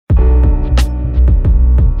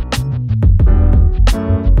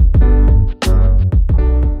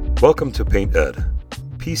Welcome to Paint Ed.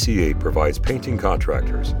 PCA provides painting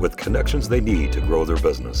contractors with connections they need to grow their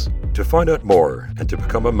business. To find out more and to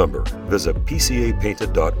become a member, visit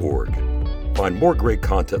pcapainted.org. Find more great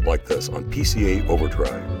content like this on PCA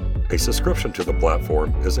Overdrive. A subscription to the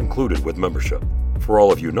platform is included with membership. For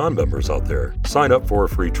all of you non-members out there, sign up for a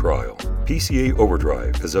free trial. PCA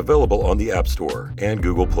Overdrive is available on the App Store and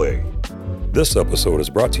Google Play. This episode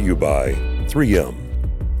is brought to you by 3M,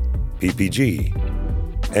 PPG,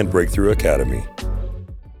 and Breakthrough Academy.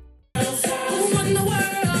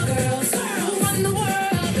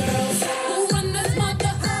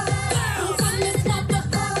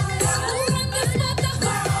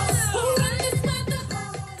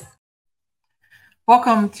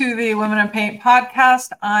 Welcome to the Women in Paint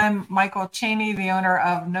podcast. I'm Michael Cheney, the owner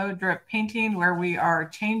of No Drip Painting, where we are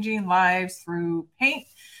changing lives through paint.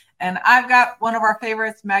 And I've got one of our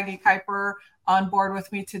favorites, Maggie Kuyper, on board with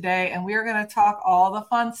me today. And we are going to talk all the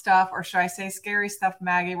fun stuff, or should I say scary stuff,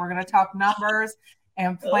 Maggie? We're going to talk numbers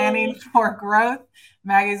and planning for growth.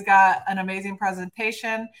 Maggie's got an amazing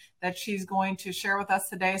presentation that she's going to share with us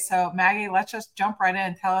today. So Maggie, let's just jump right in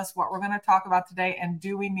and tell us what we're going to talk about today. And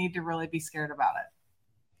do we need to really be scared about it?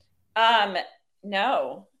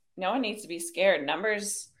 No one needs to be scared.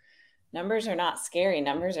 Numbers are not scary.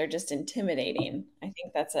 Numbers are just intimidating. I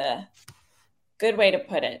think that's a good way to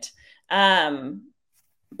put it.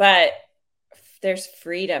 But there's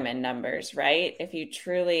freedom in numbers, right? If you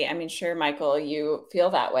truly, sure, Michael, you feel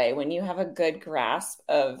that way. When you have a good grasp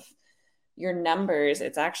of your numbers,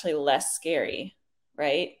 it's actually less scary,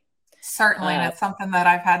 right? Certainly. And it's something that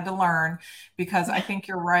I've had to learn, because I think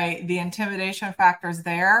you're right. The intimidation factor is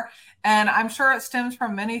there. And I'm sure it stems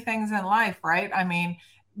from many things in life, right? I mean,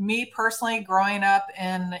 me personally, growing up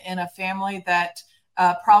in a family that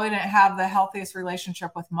probably didn't have the healthiest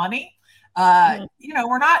relationship with money.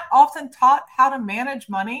 We're not often taught how to manage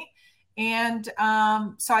money. And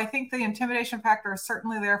so I think the intimidation factor is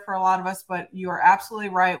certainly there for a lot of us, but you are absolutely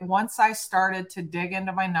right. Once I started to dig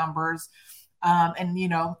into my numbers, now,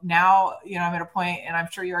 I'm at a point, and I'm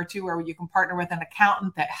sure you are too, where you can partner with an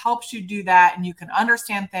accountant that helps you do that and you can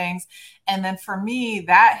understand things. And then for me,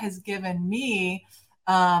 that has given me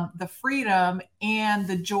the freedom and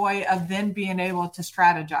the joy of then being able to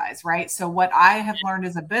strategize, right? So what I have learned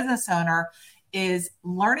as a business owner is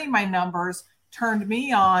learning my numbers turned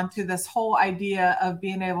me on to this whole idea of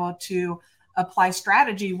being able to apply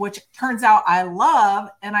strategy, which turns out I love.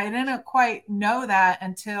 And I didn't quite know that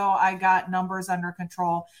until I got numbers under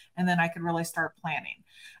control, and then I could really start planning.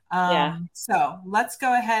 So let's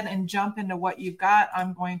go ahead and jump into what you've got.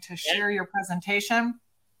 I'm going to share your presentation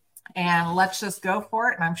and let's just go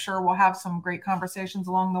for it. And I'm sure we'll have some great conversations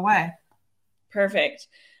along the way. Perfect.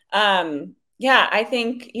 I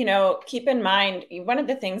think, keep in mind, one of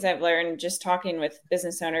the things I've learned just talking with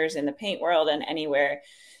business owners in the paint world and anywhere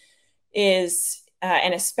is,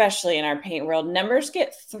 and especially in our paint world, numbers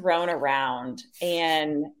get thrown around,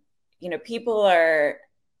 and, people are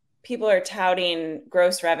touting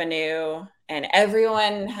gross revenue, and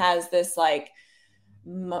everyone has this I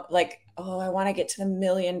want to get to the $1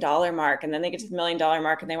 million mark. And then they get to the $1 million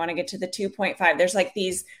mark and they want to get to the 2.5. There's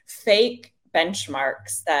these fake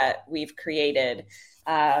benchmarks that we've created,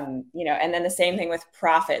 and then the same thing with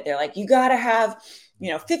profit. They're like, you got to have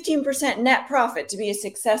 15% net profit to be a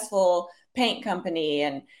successful paint company.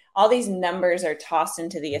 And all these numbers are tossed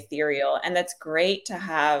into the ethereal. And that's great to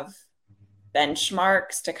have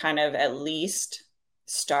benchmarks to kind of at least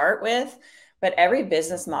start with, but every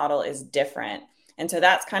business model is different. And so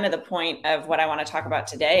that's kind of the point of what I want to talk about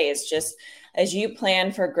today, is just as you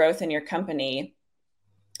plan for growth in your company,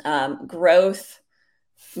 growth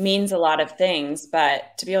means a lot of things,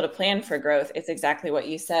 but to be able to plan for growth, it's exactly what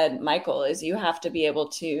you said, Michael, is you have to be able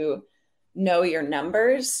to know your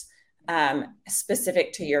numbers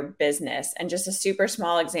specific to your business. And just a super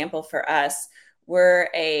small example for us, we're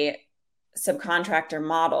a subcontractor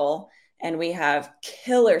model, and we have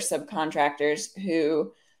killer subcontractors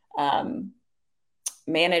who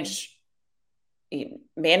manage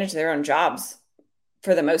their own jobs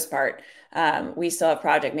for the most part. We still have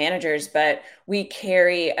project managers, but we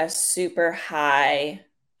carry a super high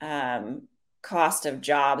cost of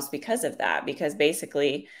jobs because of that. Because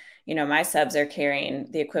basically, my subs are carrying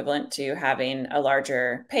the equivalent to having a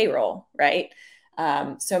larger payroll, right?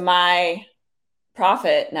 So my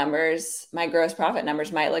gross profit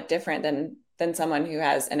numbers might look different than someone who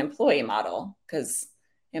has an employee model, because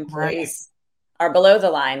employees are below the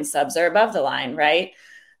line, subs are above the line, right?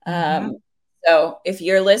 Mm-hmm. So if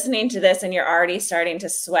you're listening to this and you're already starting to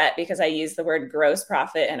sweat because I use the word gross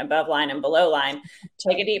profit and above line and below line,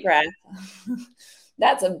 take a deep breath.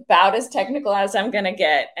 That's about as technical as I'm going to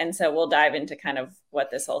get. And so we'll dive into kind of what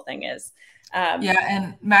this whole thing is. Yeah.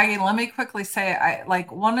 And Maggie, let me quickly say, I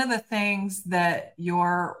like one of the things that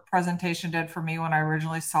your presentation did for me when I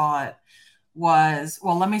originally saw it was,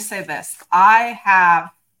 well, let me say this. I have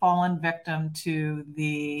fallen victim to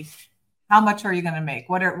the, how much are you going to make?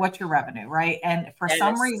 What's your revenue? Right. And for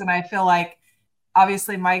some reason, I feel like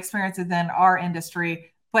obviously my experience is in our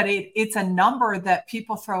industry, but it's a number that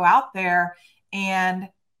people throw out there. And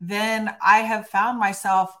then I have found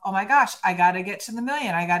myself, oh my gosh, I got to get to the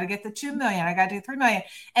million. I got to get the 2 million. I got to do 3 million.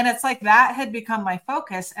 And it's like that had become my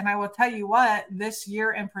focus. And I will tell you what, this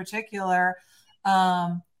year in particular,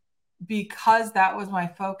 because that was my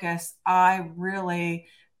focus, I really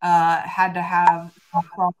had to have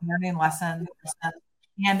learning lessons.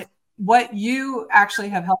 And what you actually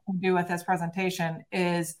have helped me do with this presentation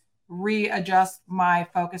is readjust my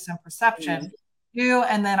focus and perception. You,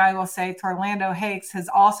 and then I will say Orlando Hakes has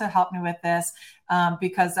also helped me with this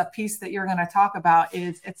because a piece that you're going to talk about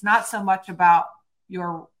is it's not so much about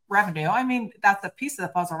your revenue. I mean, that's a piece of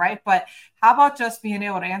the puzzle, right? But how about just being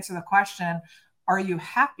able to answer the question, are you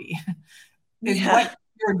happy? Is what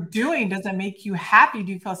you're doing, does it make you happy?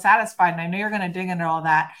 Do you feel satisfied? And I know you're going to dig into all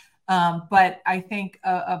that. But I think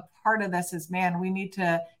a part of this is, man, we need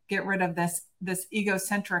to get rid of this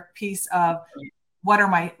egocentric piece of what are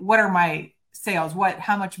my sales?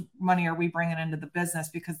 How much money are we bringing into the business?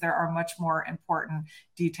 Because there are much more important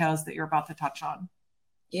details that you're about to touch on.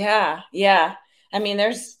 Yeah. Yeah. I mean,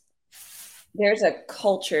 there's a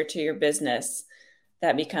culture to your business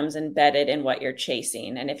that becomes embedded in what you're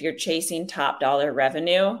chasing. And if you're chasing top dollar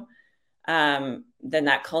revenue, then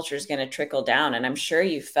that culture is going to trickle down. And I'm sure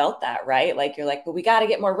you felt that, right? Like you're like, but we got to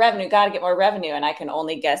get more revenue, And I can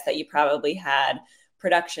only guess that you probably had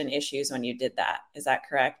production issues when you did that. Is that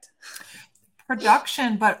correct?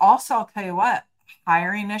 Production, but also I'll tell you what,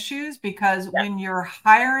 hiring issues, because when you're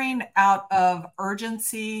hiring out of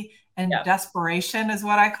urgency and desperation is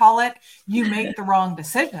what I call it, you make the wrong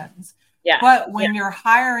decisions. Yeah. But when you're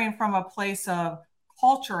hiring from a place of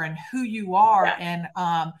culture and who you are and,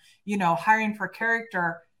 hiring for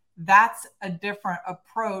character, that's a different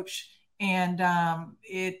approach. And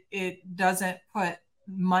it doesn't put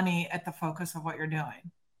money at the focus of what you're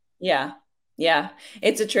doing. Yeah. Yeah.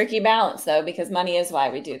 It's a tricky balance though, because money is why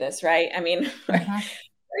we do this, right? I mean, we're going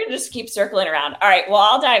to just keep circling around. All right. Well,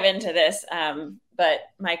 I'll dive into this. But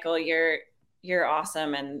Michael, you're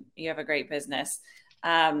awesome and you have a great business.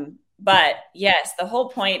 But yes, the whole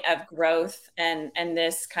point of growth and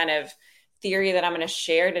this kind of theory that I'm going to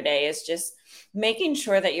share today is just making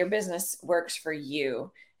sure that your business works for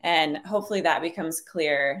you. And hopefully that becomes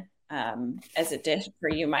clear as it did for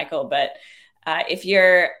you, Michael. But if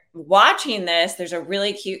you're watching this, there's a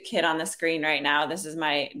really cute kid on the screen right now. This is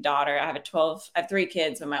my daughter. I have 3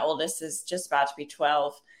 kids, but my oldest is just about to be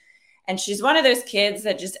 12. And she's one of those kids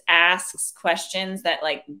that just asks questions that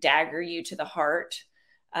like dagger you to the heart.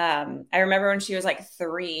 I remember when she was like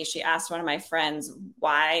 3, she asked one of my friends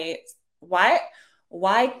why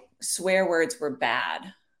swear words were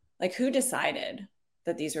bad. Like, who decided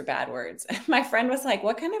that these were bad words? And my friend was like,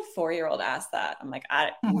 what kind of 4-year-old asked that? I'm like,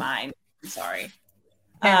 mine. I'm sorry.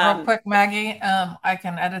 Hey, real quick, Maggie, I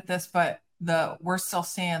can edit this, but we're still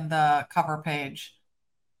seeing the cover page,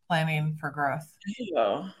 planning for growth.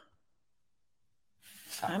 Oh.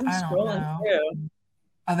 So I'm scrolling through.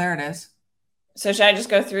 Oh, there it is. So should I just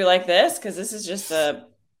go through like this? Because this is just the...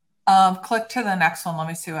 click to the next one. Let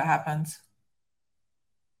me see what happens.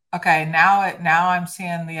 Okay, now I'm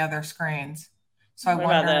seeing the other screens. So I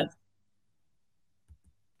wonder...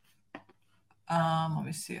 let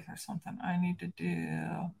me see if there's something I need to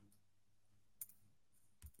do.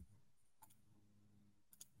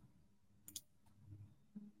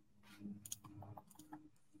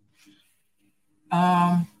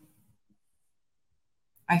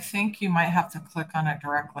 I think you might have to click on it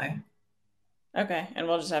directly. Okay, and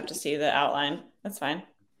we'll just have to see the outline. That's fine.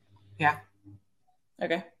 Yeah.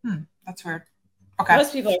 Okay. That's weird. Okay.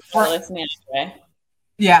 Most people are listening anyway.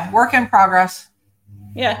 Yeah, work in progress.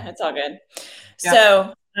 Yeah, it's all good. Yep.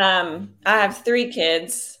 So I have 3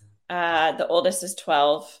 kids. The oldest is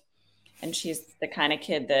 12, and she's the kind of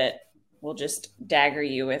kid that will just dagger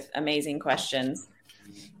you with amazing questions.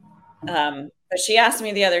 But she asked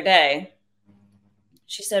me the other day,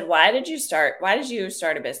 she said, why did you start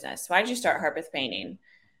a business? Why did you start Harpeth Painting?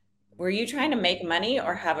 Were you trying to make money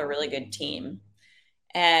or have a really good team?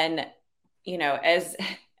 And, as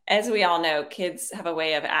we all know, kids have a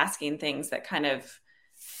way of asking things that kind of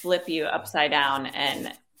flip you upside down.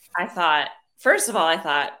 And first of all,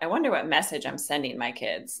 I wonder what message I'm sending my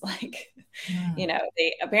kids. Like,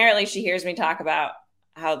 apparently she hears me talk about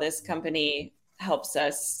how this company helps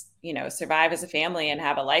us, survive as a family and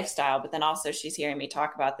have a lifestyle. But then also she's hearing me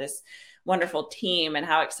talk about this wonderful team and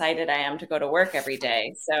how excited I am to go to work every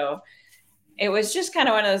day. So it was just kind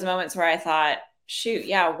of one of those moments where I thought, shoot,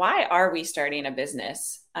 yeah, why are we starting a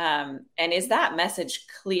business? And is that message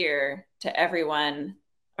clear to everyone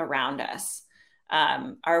around us?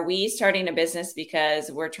 Are we starting a business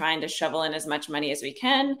because we're trying to shovel in as much money as we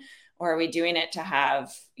can? Or are we doing it to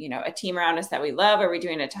have, a team around us that we love? Are we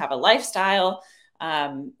doing it to have a lifestyle?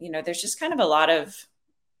 There's just kind of a lot of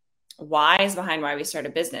whys behind why we start a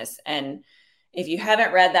business. And if you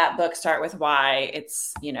haven't read that book, Start With Why,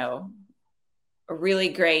 it's, a really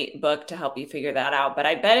great book to help you figure that out. But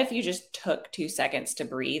I bet if you just took 2 seconds to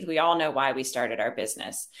breathe, we all know why we started our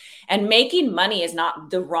business. And making money is not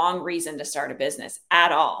the wrong reason to start a business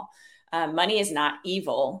at all. Money is not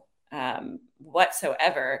evil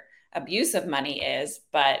whatsoever. Abuse of money is,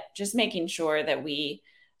 but just making sure that we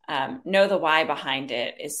know the why behind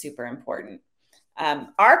it is super important.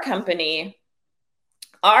 Our company,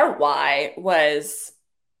 our why was,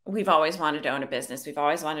 we've always wanted to own a business. We've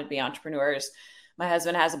always wanted to be entrepreneurs. My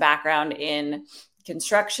husband has a background in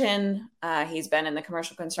construction. He's been in the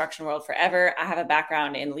commercial construction world forever. I have a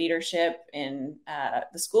background in leadership in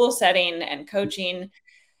the school setting and coaching.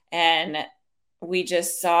 And we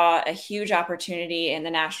just saw a huge opportunity in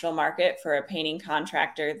the Nashville market for a painting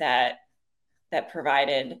contractor that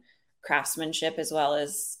provided craftsmanship as well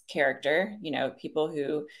as character, people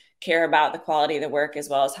who care about the quality of the work as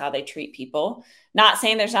well as how they treat people. Not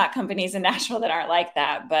saying there's not companies in Nashville that aren't like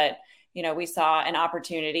that, but we saw an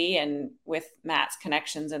opportunity, and with Matt's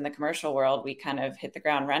connections in the commercial world, we kind of hit the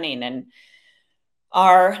ground running, and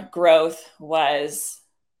our growth was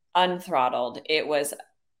unthrottled. It was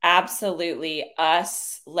absolutely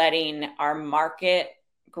us letting our market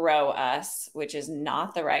grow us, which is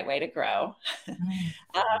not the right way to grow.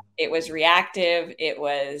 It was reactive. It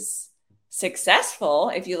was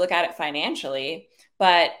successful if you look at it financially,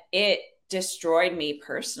 but it destroyed me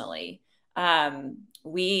personally.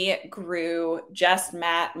 We grew, just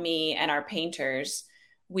Matt, me, and our painters.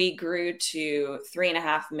 We grew to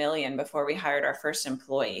 3.5 million before we hired our first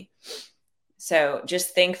employee. So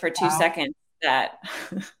just think for 2 seconds that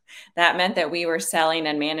that meant that we were selling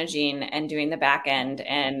and managing and doing the back end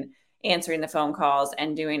and answering the phone calls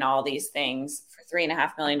and doing all these things for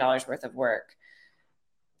 $3.5 million worth of work.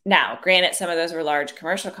 Now, granted, some of those were large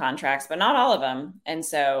commercial contracts, but not all of them. And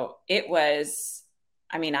so it was,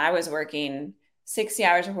 I was working 60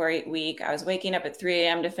 hours a week. I was waking up at 3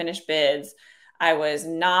 a.m. to finish bids. I was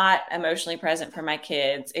not emotionally present for my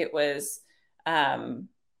kids. It was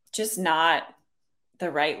just not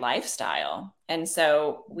the right lifestyle. And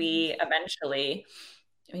so we eventually,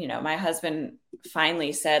 my husband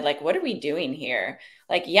finally said, what are we doing here?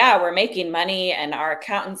 Yeah, we're making money. And our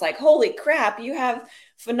accountant's like, holy crap, you have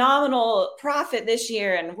phenomenal profit this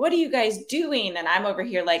year. And what are you guys doing? And I'm over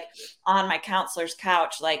here on my counselor's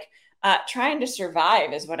couch, trying to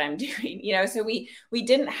survive is what I'm doing. So we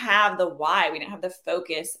didn't have the why. We didn't have the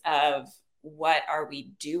focus of what are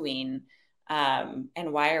we doing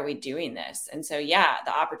and why are we doing this? And so, yeah,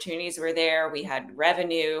 the opportunities were there. We had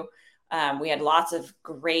revenue. We had lots of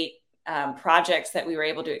great projects that we were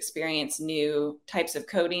able to experience new types of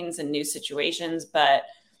coatings and new situations, but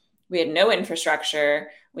we had no infrastructure.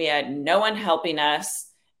 We had no one helping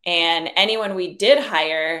us. And anyone we did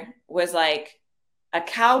hire was like a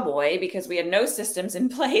cowboy because we had no systems in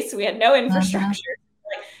place. We had no infrastructure.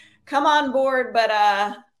 Come on board,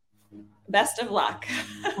 but best of luck.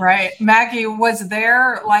 Right. Maggie, was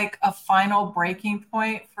there a final breaking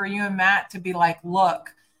point for you and Matt to be like,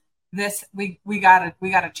 look, this, we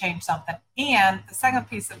gotta change something? And the second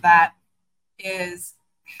piece of that is,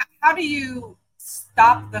 how do you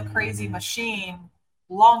stop the crazy machine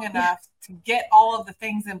long enough to get all of the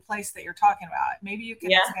things in place that you're talking about? Maybe you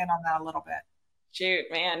can expand on that a little bit. Shoot,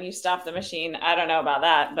 man, you stopped the machine. I don't know about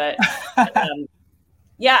that, but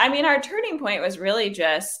our turning point was really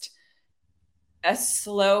just a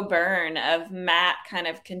slow burn of Matt kind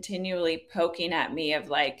of continually poking at me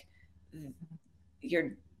of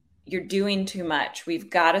you're doing too much. We've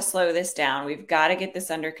got to slow this down. We've got to get this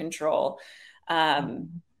under control.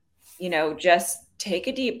 Just take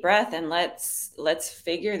a deep breath and let's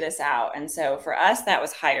figure this out. And so for us, that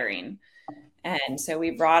was hiring. And so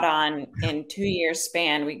we brought on, in 2 years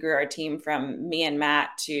span, we grew our team from me and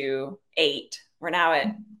Matt to 8. We're now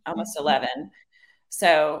at almost 11.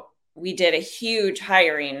 So we did a huge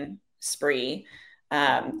hiring spree.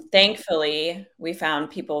 Thankfully, we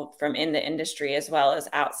found people from in the industry as well as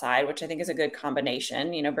outside, which I think is a good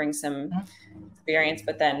combination, bring some experience,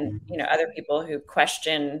 but then, other people who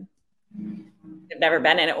question I've never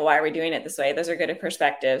been in it. Well, why are we doing it this way? Those are good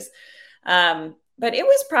perspectives. But it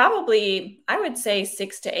was probably, I would say,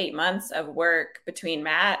 6 to 8 months of work between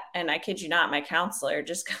Matt and, I kid you not, my counselor,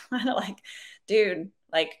 just kind of like, dude,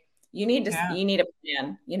 like you need a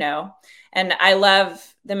plan, and I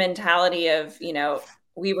love the mentality of,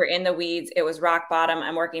 we were in the weeds. It was rock bottom.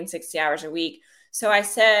 I'm working 60 hours a week. So I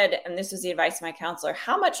said, and this was the advice of my counselor,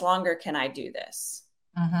 how much longer can I do this?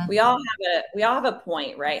 Mm-hmm. We all have a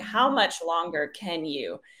point, right? How much longer can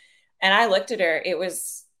you? And I looked at her, it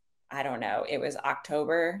was, I don't know, it was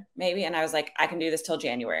October maybe. And I was like, I can do this till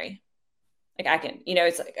January. Like I can,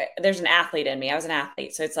 it's like, there's an athlete in me. I was an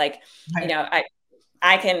athlete. So it's like, right.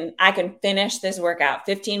 I can finish this workout,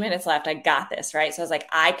 15 minutes left. I got this. Right. So I was like,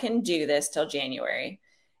 I can do this till January.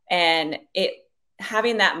 And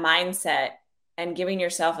having that mindset and giving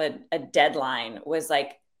yourself a deadline was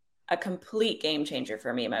like a complete game changer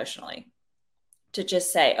for me emotionally, to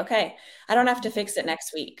just say, okay, I don't have to fix it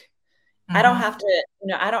next week. Mm-hmm.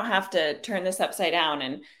 I don't have to turn this upside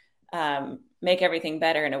down and make everything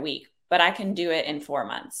better in a week, but I can do it in 4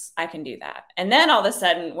 months. I can do that. And then all of a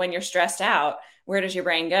sudden, when you're stressed out, where does your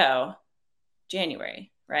brain go?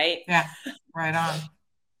 January, right? Yeah, right on.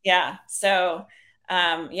 Yeah. So,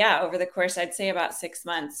 over the course, I'd say about 6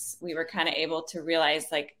 months, we were kind of able to realize,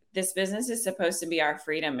 like, this business is supposed to be our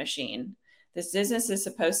freedom machine. This business is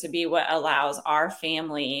supposed to be what allows our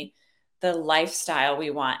family the lifestyle we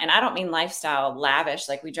want. And I don't mean lifestyle lavish,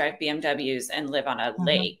 like we drive BMWs and live on a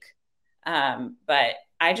lake. But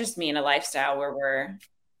I just mean a lifestyle where we're,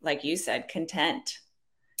 like you said, content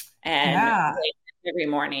and every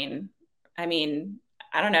morning. I mean,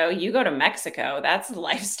 I don't know, you go to Mexico, that's a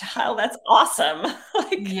lifestyle. That's awesome.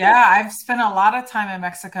 I've spent a lot of time in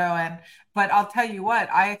Mexico, but I'll tell you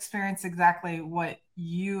what, I experienced exactly what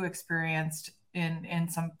you experienced in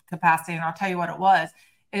some capacity. And I'll tell you what it was,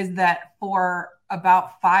 is that for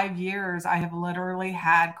about 5 years, I have literally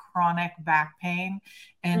had chronic back pain,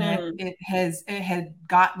 and it had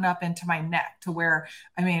gotten up into my neck to where,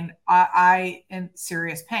 I mean, I in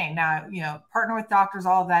serious pain. Now, partner with doctors,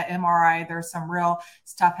 all of that, MRI, there's some real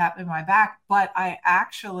stuff happening in my back, but I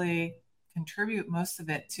actually contribute most of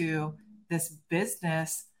it to this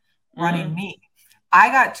business running me. I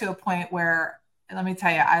got to a point where, let me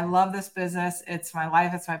tell you, I love this business. It's my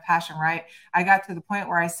life. It's my passion, right? I got to the point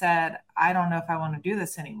where I said, I don't know if I want to do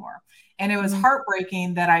this anymore. And it was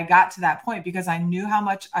heartbreaking that I got to that point, because I knew how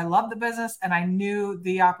much I love the business and I knew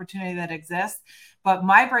the opportunity that exists. But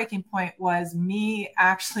my breaking point was me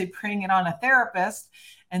actually bringing on a therapist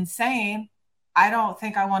and saying, I don't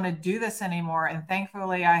think I want to do this anymore. And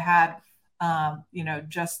thankfully I had,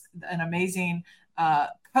 just an amazing,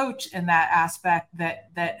 coach in that aspect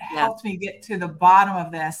that helped me get to the bottom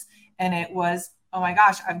of this. And it was, oh my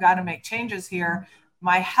gosh, I've got to make changes here.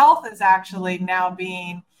 My health is actually now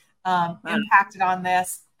being impacted on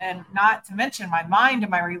this, and not to mention my mind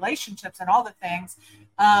and my relationships and all the things.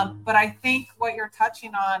 But I think what you're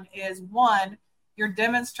touching on is, one, you're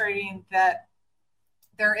demonstrating that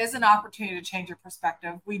there is an opportunity to change your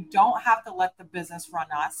perspective. We don't have to let the business run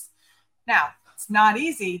us. Now, it's not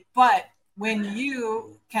easy, but when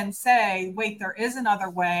you can say, wait, there is another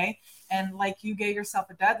way, and like you gave yourself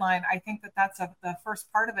a deadline, I think that's the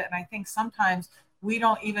first part of it. And I think sometimes we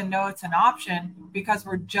don't even know it's an option because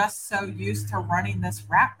we're just so used to running this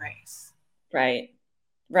rat race.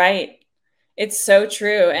 Right. It's so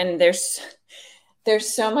true. And there's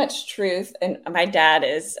so much truth. And my dad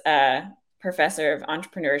is a professor of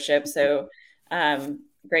entrepreneurship, so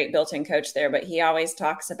great built-in coach there, but he always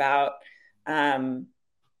talks about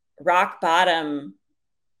rock bottom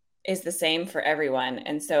is the same for everyone.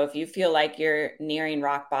 And so if you feel like you're nearing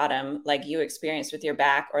rock bottom, like you experienced with your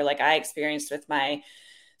back, or like I experienced with my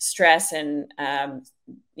stress and,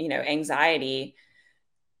 anxiety,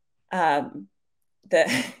 I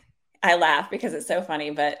laugh because it's so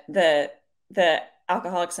funny, but the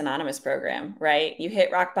Alcoholics Anonymous program, right? You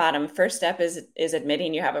hit rock bottom. First step is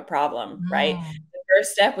admitting you have a problem, right? The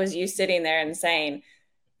first step was you sitting there and saying,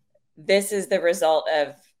 this is the result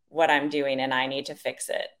of what I'm doing and I need to fix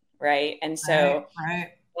it. Right. And so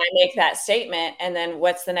I make that statement, and then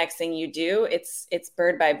what's the next thing you do? It's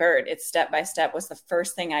bird by bird. It's step by step. What's the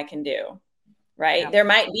first thing I can do? Right. Yep. There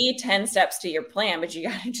might be 10 steps to your plan, but you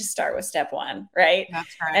got to just start with step 1. Right.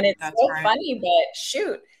 That's right. And it's funny, but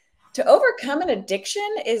shoot, to overcome an addiction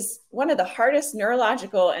is one of the hardest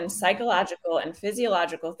neurological and psychological and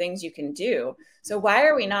physiological things you can do. So why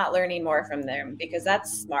are we not learning more from them? Because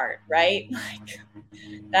that's smart, right? Like,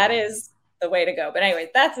 that is the way to go. But anyway,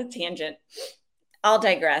 that's a tangent. I'll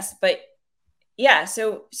digress. But yeah,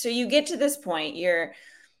 so you get to this point, you're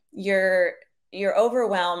you're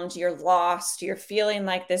overwhelmed, you're lost, you're feeling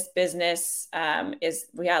like this business is,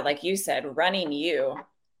 like you said, running you.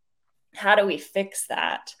 How do we fix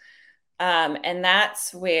that? And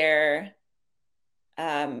that's where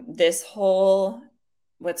this whole,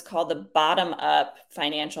 what's called the bottom up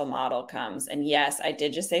financial model comes. And yes, I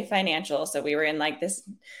did just say financial. So we were in like this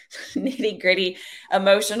nitty gritty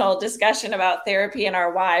emotional discussion about therapy and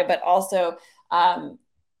our why, but also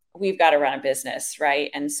we've got to run a business,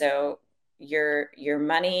 right? And so your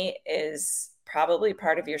money is probably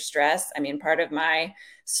part of your stress. I mean, part of my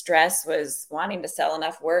stress was wanting to sell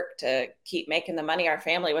enough work to keep making the money our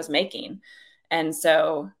family was making. And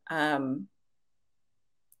so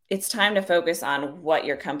it's time to focus on what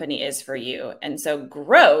your company is for you. And so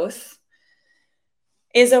growth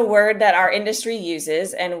is a word that our industry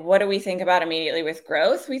uses. And what do we think about immediately with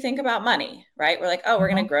growth? We think about money, right? We're like, oh, we're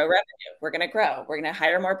going to grow revenue. We're going to grow. We're going to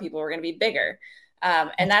hire more people. We're going to be bigger.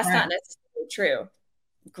 And that's not necessarily true.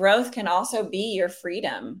 Growth can also be your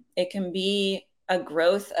freedom. It can be a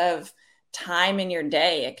growth of time in your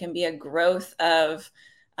day. It can be a growth of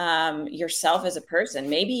yourself as a person.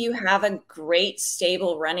 Maybe you have a great,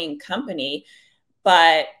 stable running company,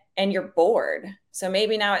 and you're bored. So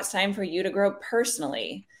maybe now it's time for you to grow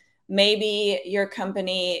personally. Maybe your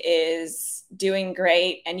company is doing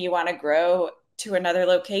great and you want to grow to another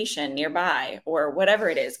location nearby or whatever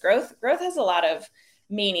it is. Growth has a lot of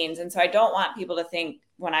meanings. And so I don't want people to think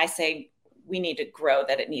when I say we need to grow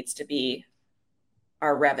that it needs to be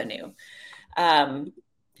our revenue.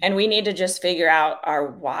 And we need to just figure out our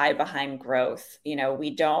why behind growth. We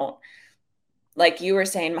don't, like you were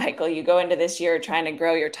saying, Michael, you go into this year trying to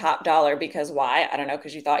grow your top dollar because why? I don't know,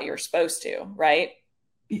 because you thought you were supposed to, right?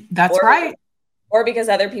 That's right. Or because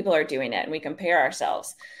other people are doing it and we compare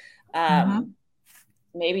ourselves.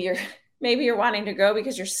 Maybe you're wanting to grow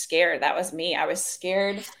because you're scared. That was me. I was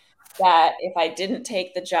scared that if I didn't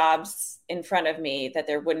take the jobs in front of me, that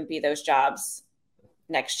there wouldn't be those jobs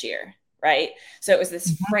next year. Right. So it was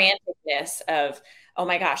this franticness of, oh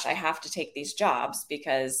my gosh, I have to take these jobs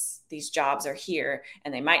because these jobs are here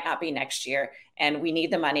and they might not be next year. And we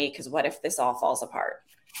need the money because what if this all falls apart?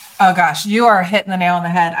 Oh gosh, you are hitting the nail on the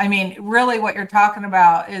head. I mean, really what you're talking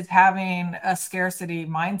about is having a scarcity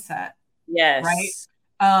mindset. Yes. Right.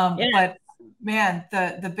 But man,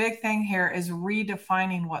 the big thing here is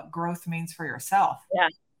redefining what growth means for yourself.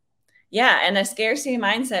 Yeah. And a scarcity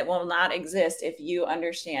mindset will not exist if you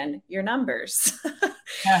understand your numbers.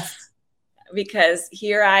 Yes. Because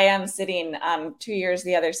here I am sitting 2 years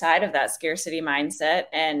the other side of that scarcity mindset.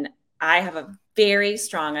 And I have a very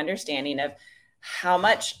strong understanding of how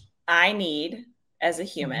much I need as a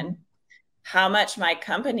human, how much my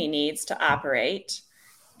company needs to operate,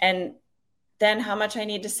 and then how much I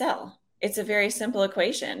need to sell. It's a very simple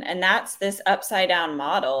equation. And that's this upside down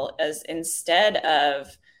model, as instead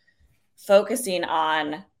of focusing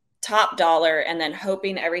on top dollar and then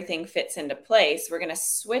hoping everything fits into place, we're going to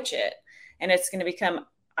switch it. And it's going to become,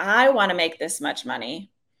 I want to make this much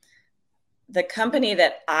money. The company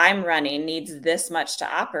that I'm running needs this much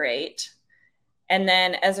to operate. And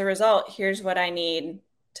then as a result, here's what I need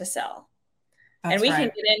to sell. That's and we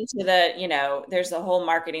can get into there's the whole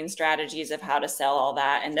marketing strategies of how to sell all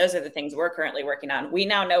that. And those are the things we're currently working on. We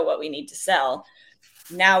now know what we need to sell.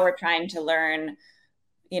 Now we're trying to learn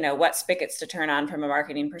what spigots to turn on from a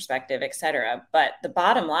marketing perspective, et cetera. But the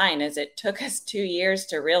bottom line is it took us 2 years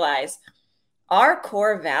to realize our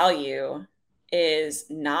core value is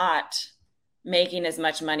not making as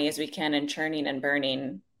much money as we can and churning and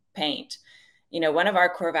burning paint. One of our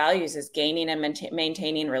core values is gaining and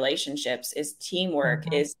maintaining relationships, is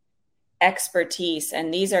teamwork, is expertise.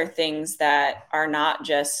 And these are things that are not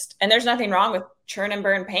just, and there's nothing wrong with churn and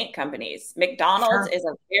burn paint companies. McDonald's is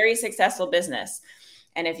a very successful business.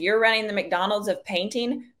 And if you're running the McDonald's of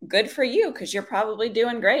painting, good for you, because you're probably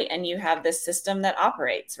doing great and you have this system that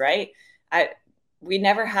operates, right? We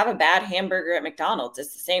never have a bad hamburger at McDonald's.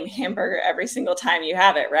 It's the same hamburger every single time you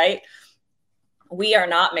have it, right? We are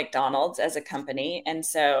not McDonald's as a company. And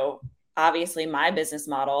so obviously my business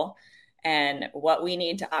model and what we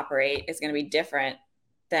need to operate is going to be different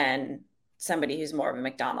than somebody who's more of a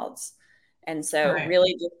McDonald's. And so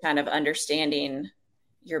really just kind of understanding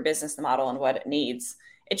your business model and what it needs,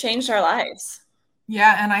 it changed our lives.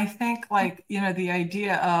 Yeah. And I think the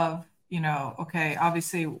idea of, okay,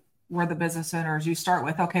 obviously we're the business owners. You start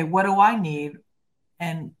with, okay, what do I need?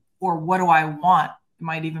 Or what do I want?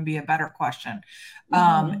 Might even be a better question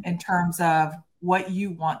in terms of what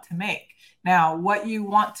you want to make. Now, what you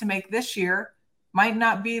want to make this year might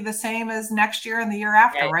not be the same as next year and the year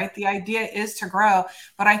after, right? The idea is to grow.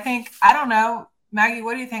 But I think, I don't know, Maggie,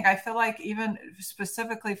 what do you think? I feel like even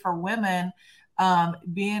specifically for women,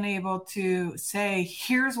 being able to say,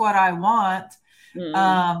 here's what I want,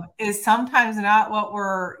 is sometimes not what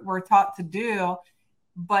we're taught to do.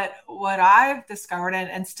 But what I've discovered,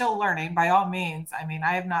 and still learning by all means, I mean,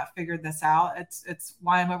 I have not figured this out. It's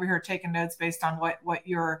why I'm over here taking notes based on what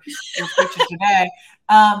you're preaching today.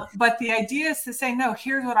 But the idea is to say, no,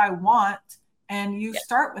 here's what I want. And you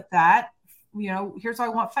start with that. Here's what I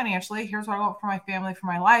want financially. Here's what I want for my family, for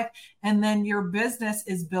my life. And then your business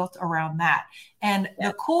is built around that. And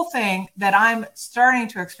the cool thing that I'm starting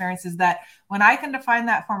to experience is that when I can define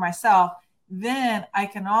that for myself, then I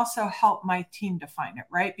can also help my team define it,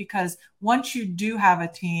 right? Because once you do have a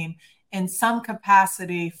team in some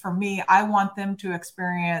capacity, for me, I want them to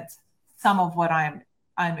experience some of what I'm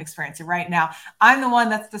experiencing right now. I'm the one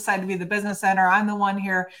that's decided to be the business owner. I'm the one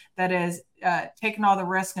here that is taking all the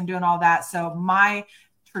risk and doing all that. So my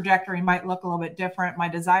trajectory might look a little bit different. My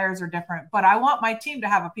desires are different, but I want my team to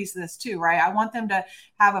have a piece of this too, right? I want them to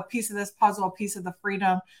have a piece of this puzzle, a piece of the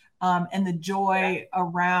freedom, and the joy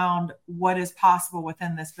around what is possible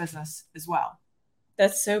within this business as well.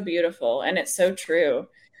 That's so beautiful. And it's so true.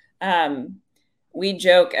 We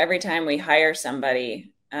joke every time we hire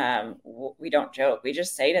somebody. We don't joke. We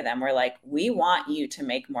just say to them, we're like, we want you to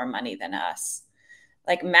make more money than us.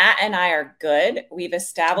 Like Matt and I are good. We've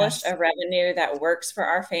established a revenue that works for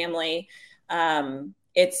our family.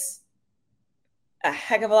 It's a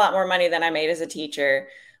heck of a lot more money than I made as a teacher,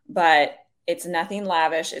 but it's nothing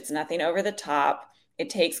lavish. It's nothing over the top. It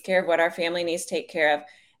takes care of what our family needs to take care of.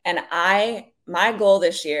 And my goal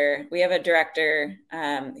this year, we have a director.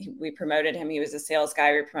 We promoted him. He was a sales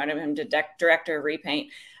guy. We promoted him to director of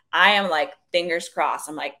repaint. I am like, fingers crossed.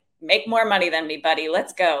 I'm like, make more money than me, buddy.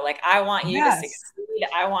 Let's go. Like, I want you to succeed.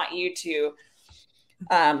 I want you to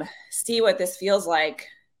see what this feels like.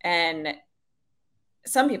 And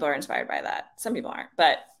some people are inspired by that. Some people aren't.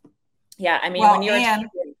 But yeah, I mean, when you're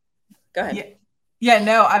go ahead. Yeah,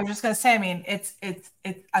 no, I was just going to say, I mean, it's,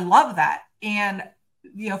 I love that. And,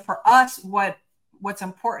 for us, what's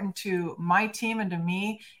important to my team and to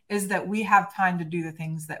me is that we have time to do the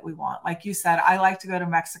things that we want. Like you said, I like to go to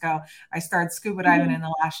Mexico. I started scuba diving in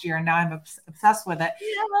the last year and now I'm obsessed with it,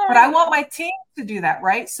 but I want my team to do that.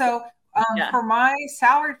 Right. So for my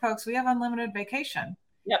salaried folks, we have unlimited vacation.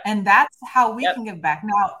 And that's how we can give back.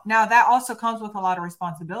 Now that also comes with a lot of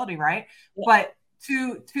responsibility, right? But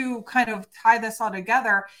to kind of tie this all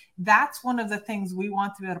together, that's one of the things we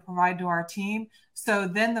want to be able to provide to our team. So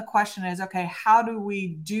then the question is, okay, how do we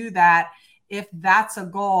do that? If that's a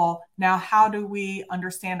goal, now how do we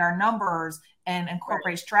understand our numbers and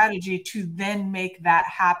incorporate strategy to then make that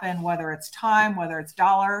happen, whether it's time, whether it's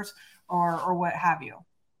dollars or what have you?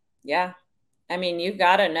 Yeah. I mean, you've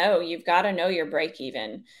got to know your break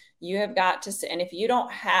even. You have got to, and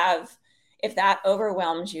if that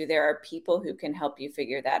overwhelms you, there are people who can help you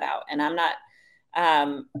figure that out. And I'm not,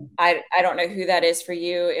 I don't know who that is for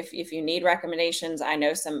you. If you need recommendations, I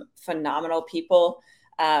know some phenomenal people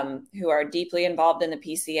who are deeply involved in the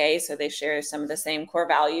PCA. So they share some of the same core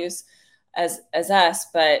values as us.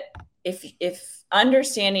 But if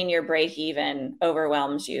understanding your break even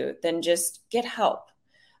overwhelms you, then just get help.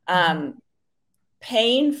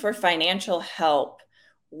 Paying for financial help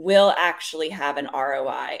will actually have an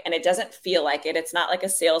ROI, and it doesn't feel like it. It's not like a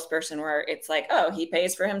salesperson where it's like, oh, he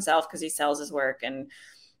pays for himself because he sells his work and,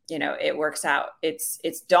 it works out.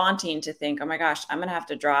 It's daunting to think, oh my gosh, I'm going to have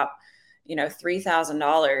to drop,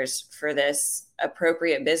 $3,000 for this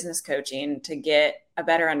appropriate business coaching to get a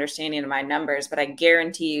better understanding of my numbers. But I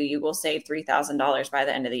guarantee you will save $3,000 by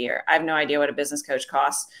the end of the year. I have no idea what a business coach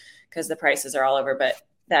costs because the prices are all over, but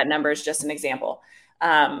that number is just an example.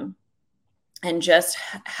 And just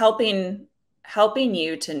helping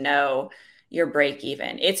you to know your break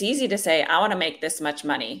even. It's easy to say, I want to make this much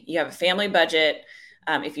money. You have a family budget.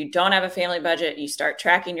 If you don't have a family budget, you start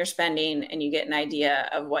tracking your spending and you get an idea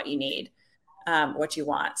of what you need, what you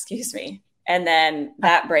want, And then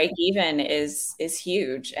that break even is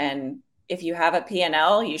huge. And if you have a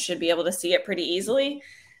P&L, you should be able to see it pretty easily,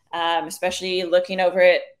 especially looking over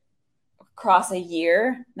it across a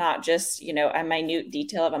year, not just, a minute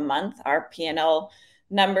detail of a month. Our P&L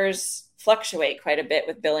numbers fluctuate quite a bit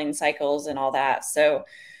with billing cycles and all that. So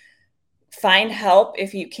find help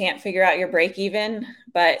if you can't figure out your break even,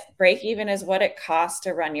 but break even is what it costs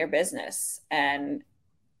to run your business. And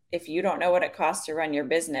if you don't know what it costs to run your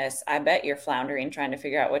business, I bet you're floundering trying to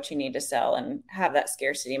figure out what you need to sell and have that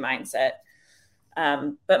scarcity mindset.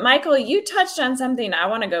 But Michael, you touched on something I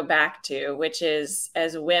want to go back to, which is,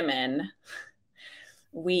 as women,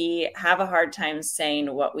 we have a hard time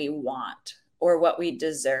saying what we want or what we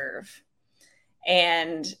deserve.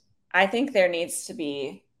 And I think there needs to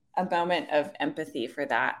be a moment of empathy for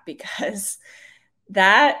that, because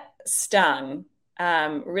that stung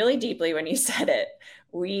really deeply when you said it.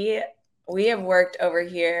 We have worked over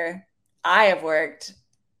here. I have worked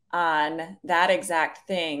on that exact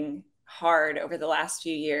thing hard over the last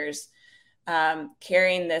few years,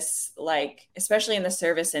 carrying this, like, especially in the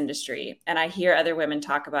service industry. And I hear other women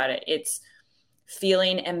talk about it. It's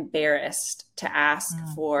feeling embarrassed to ask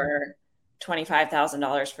for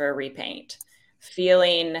 $25,000 for a repaint,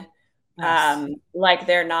 feeling like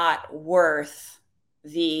they're not worth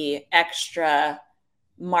the extra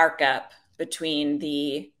markup between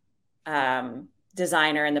the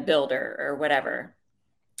designer and the builder or whatever,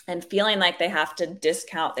 and feeling like they have to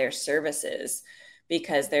discount their services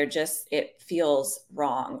because it feels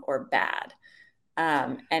wrong or bad.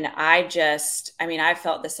 And I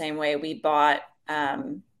felt the same way. We bought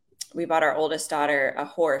our oldest daughter a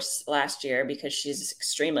horse last year because she's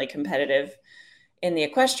extremely competitive in the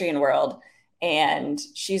equestrian world. And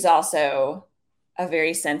she's also a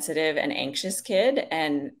very sensitive and anxious kid,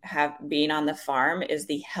 and being on the farm is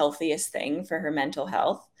the healthiest thing for her mental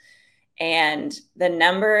health. And the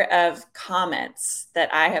number of comments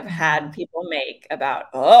that I have had people make about,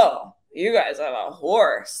 oh, you guys have a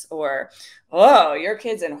horse, or, oh, your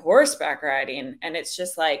kid's in horseback riding. And it's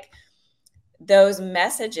just like, those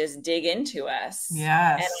messages dig into us.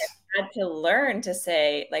 Yes. And I had to learn to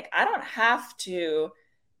say, like, I don't have to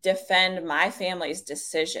defend my family's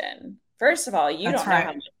decision. First of all, you don't know how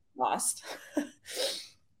much you lost.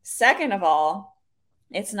 Second of all,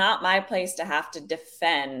 it's not my place to have to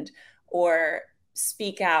defend or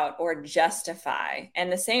speak out or justify.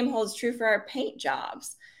 And the same holds true for our paint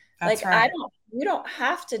jobs. That's right. You don't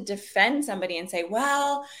have to defend somebody and say,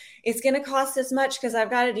 well, it's going to cost this much because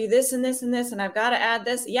I've got to do this and this and this, and I've got to add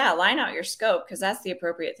this. Yeah, line out your scope, because that's the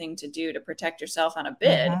appropriate thing to do to protect yourself on a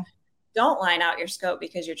bid. Don't line out your scope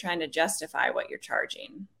because you're trying to justify what you're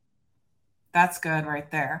charging. That's good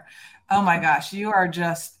right there. Oh my gosh. You are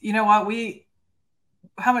just, you know what,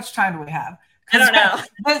 how much time do we have? I don't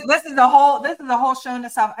know. This is the whole show in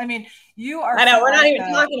itself. I mean, you are. I know we're not even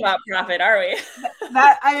talking about profit, are we?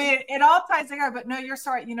 It all ties together. But no, you're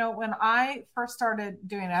sorry. You know, when I first started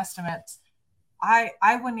doing estimates, I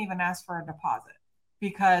wouldn't even ask for a deposit,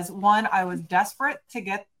 because one, I was desperate to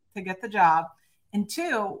get the job, and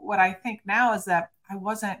two, what I think now is that I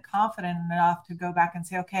wasn't confident enough to go back and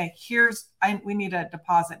say, okay, we need a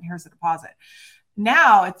deposit, and here's the deposit.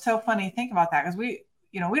 Now it's so funny to think about that, because we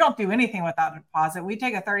don't do anything without a deposit. We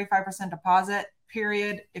take a 35% deposit,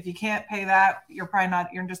 period. If you can't pay that, you're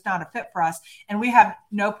just not a fit for us. And we have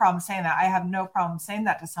no problem saying that. I have no problem saying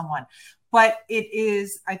that to someone. But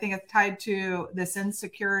I think it's tied to this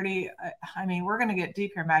insecurity. I mean, we're going to get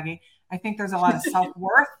deep here, Maggie. I think there's a lot of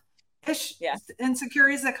self-worth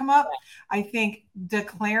insecurities that come up. I think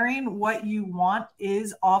declaring what you want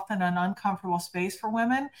is often an uncomfortable space for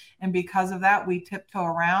women. And because of that, we tiptoe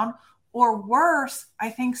around. Or worse, I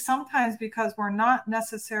think sometimes because we're not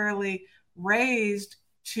necessarily raised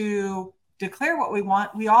to declare what we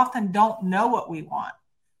want, we often don't know what we want.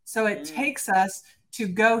 So it takes us to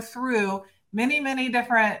go through many, many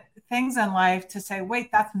different things in life to say,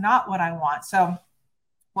 wait, that's not what I want. So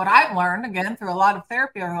what I've learned, again, through a lot of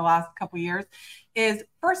therapy over the last couple of years, is,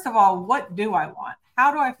 first of all, what do I want?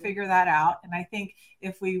 How do I figure that out? And I think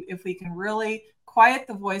if we can really quiet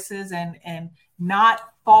the voices and not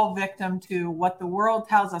fall victim to what the world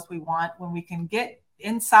tells us we want, when we can get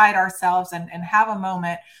inside ourselves and have a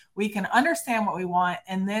moment, we can understand what we want,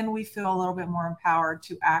 and then we feel a little bit more empowered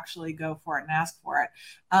to actually go for it and ask for it.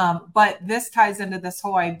 But this ties into this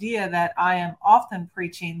whole idea that I am often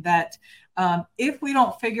preaching, that if we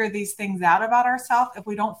don't figure these things out about ourselves, if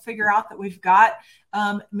we don't figure out that we've got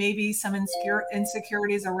maybe some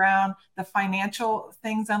insecurities around the financial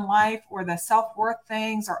things in life, or the self-worth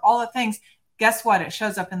things, or all the things, guess what? It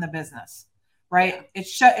shows up in the business, right? It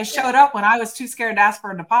showed up when I was too scared to ask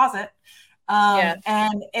for a deposit.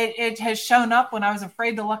 And it has shown up when I was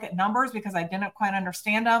afraid to look at numbers because I didn't quite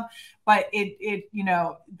understand them. But the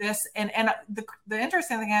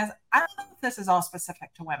interesting thing is, I don't know if this is all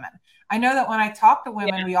specific to women. I know that when I talk to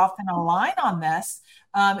women, we often align on this.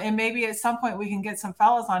 And maybe at some point we can get some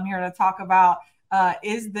fellas on here to talk about,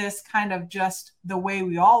 is this kind of just the way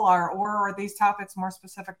we all are, or are these topics more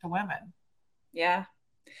specific to women? Yeah.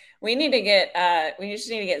 We just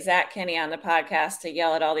need to get Zach Kenny on the podcast to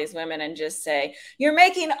yell at all these women and just say, you're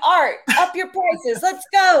making art, up your prices, let's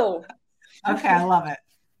go. Okay. I love it.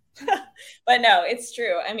 But no, it's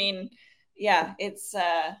true. I mean, yeah, it's,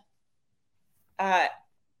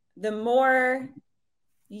 the more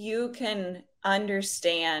you can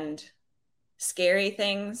understand scary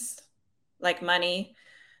things like money,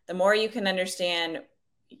 the more you can understand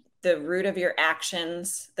the root of your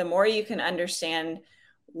actions, the more you can understand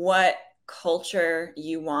what culture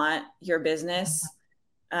you want your business,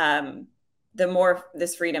 the more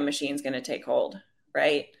this freedom machine is going to take hold,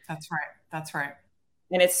 right? That's right. That's right.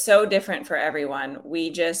 And it's so different for everyone.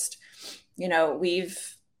 We just,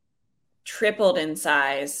 we've tripled in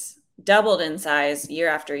size, doubled in size year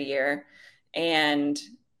after year, and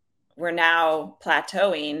we're now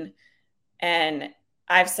plateauing. And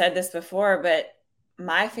I've said this before, but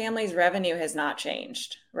my family's revenue has not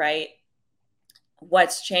changed, right?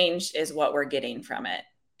 What's changed is what we're getting from it,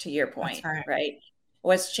 to your point, right?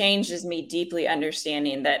 What's changed is me deeply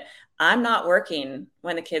understanding that I'm not working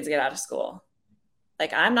when the kids get out of school.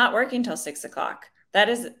 Like, I'm not working till 6 o'clock.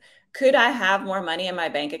 Could I have more money in my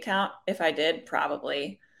bank account if I did?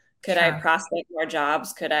 Probably. Could I prospect more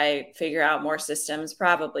jobs? Could I figure out more systems?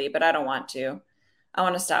 Probably, but I don't want to. I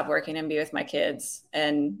want to stop working and be with my kids.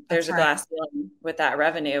 And there's a glass ceiling with that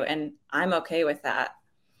revenue, and I'm okay with that.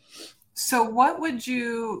 So what would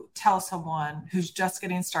you tell someone who's just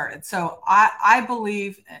getting started? So I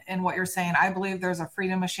believe in what you're saying. I believe there's a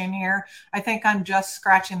freedom machine here. I think I'm just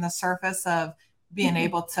scratching the surface of being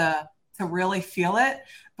able to really feel it,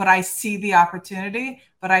 but I see the opportunity.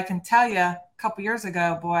 But I can tell you, a couple years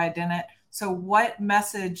ago, boy, I didn't. So what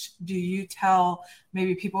message do you tell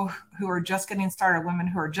maybe people who are just getting started, women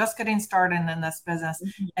who are just getting started in this business,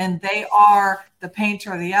 and they are the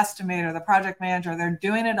painter, the estimator, the project manager, they're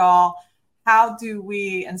doing it all? How do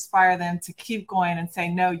we inspire them to keep going and say,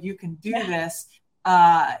 no, you can do this,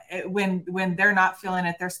 when they're not feeling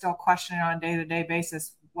it, they're still questioning on a day-to-day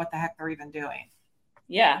basis what the heck they're even doing?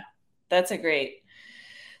 Yeah, it's a great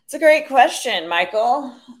question,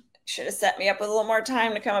 Michael. Should have set me up with a little more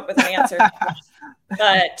time to come up with an answer.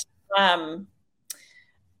 But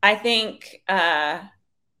I think an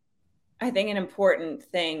important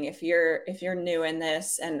thing, if you're new in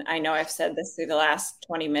this, and I know I've said this through the last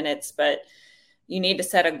 20 minutes, but you need to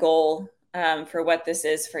set a goal for what this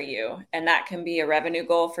is for you. And that can be a revenue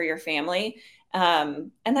goal for your family.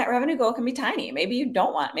 And that revenue goal can be tiny. Maybe you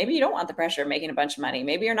don't want the pressure of making a bunch of money.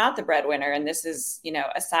 Maybe you're not the breadwinner and this is,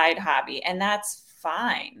 a side hobby, and that's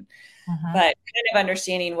fine. But kind of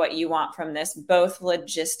understanding what you want from this, both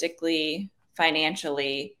logistically,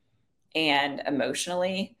 financially, and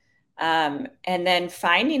emotionally. And then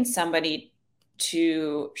finding somebody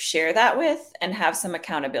to share that with and have some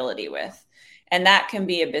accountability with. And that can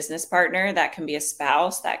be a business partner, that can be a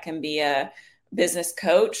spouse, that can be a business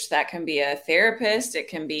coach, that can be a therapist, it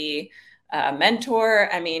can be a mentor.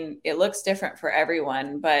 I mean, it looks different for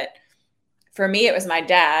everyone, but for me, it was my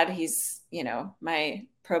dad. He's, my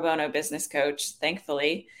pro bono business coach,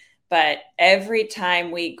 thankfully. But every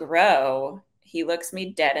time we grow, he looks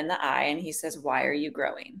me dead in the eye and he says, "Why are you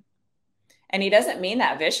growing?" And he doesn't mean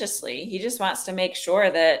that viciously. He just wants to make sure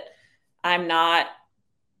that I'm not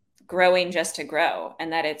growing just to grow,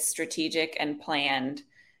 and that it's strategic and planned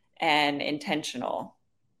and intentional.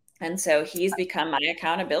 And so he's become my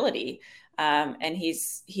accountability. And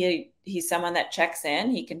he's someone that checks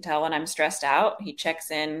in. He can tell when I'm stressed out. He checks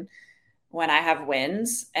in when I have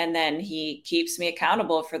wins, and then he keeps me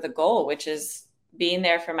accountable for the goal, which is being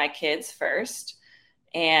there for my kids first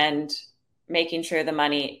and making sure the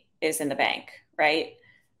money is in the bank. Right.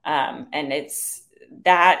 And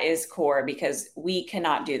that is core, because we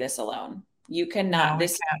cannot do this alone. You cannot,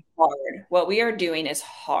 this is hard. What we are doing is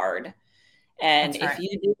hard. And if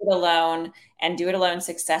you do it alone and do it alone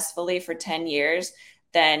successfully for 10 years,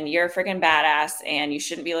 then you're a freaking badass, and you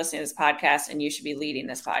shouldn't be listening to this podcast, and you should be leading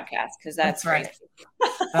this podcast, because that's right.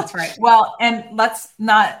 That's right. Well, and let's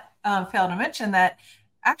not fail to mention that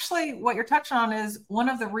actually what you're touching on is one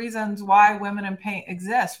of the reasons why Women in Paint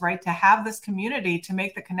exists, right? To have this community, to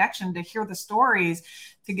make the connection, to hear the stories,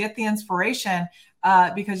 to get the inspiration.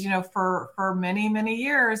 Because, for many, many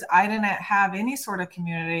years, I didn't have any sort of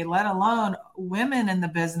community, let alone women in the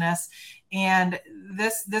business. And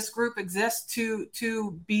this group exists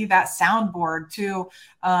to be that soundboard, to,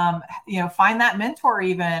 find that mentor,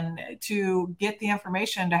 even to get the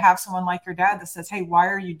information, to have someone like your dad that says, "Hey, why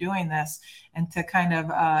are you doing this?" And to kind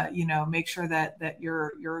of, make sure that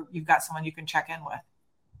you've got someone you can check in with.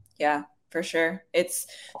 Yeah, for sure. It's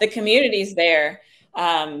the community's there.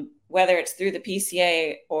 Whether it's through the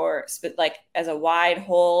PCA or like as a wide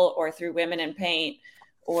whole, or through Women in Paint,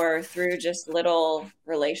 or through just little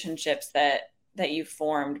relationships that you've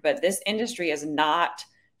formed. But this industry is not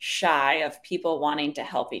shy of people wanting to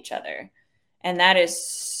help each other. And that is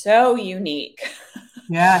so unique.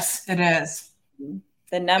 Yes, it is.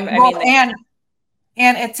 The number,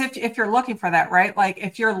 And it's if you're looking for that, right? Like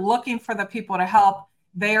if you're looking for the people to help,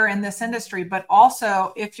 they are in this industry. But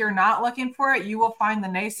also, if you're not looking for it, you will find the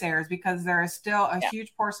naysayers, because there is still a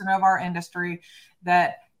huge portion of our industry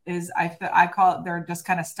that is, I call it, they're just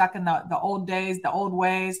kind of stuck in the old days, the old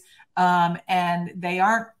ways, and they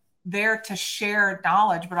aren't there to share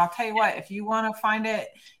knowledge. But I'll tell you what, if you want to find it,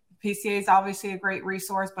 PCA is obviously a great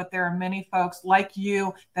resource, but there are many folks like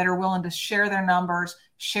you that are willing to share their numbers,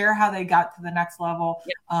 share how they got to the next level,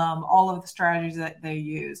 all of the strategies that they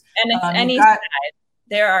use. And it's any side.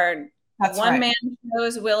 There are one-man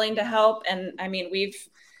shows willing to help. And I mean, we've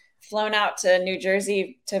flown out to New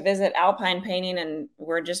Jersey to visit Alpine Painting, and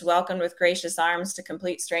we're just welcomed with gracious arms to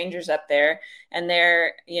complete strangers up there. And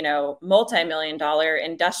they're, you know, multi-million-dollar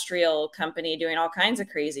industrial company doing all kinds of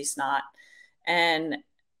crazy snot. And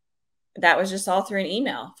that was just all through an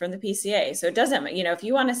email from the PCA. So it doesn't, you know, if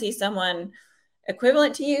you want to see someone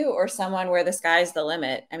equivalent to you or someone where the sky's the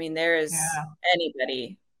limit, I mean, there is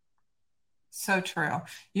anybody. So true.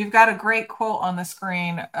 You've got a great quote on the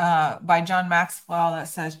screen by John Maxwell that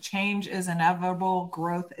says, "Change is inevitable,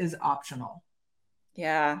 growth is optional."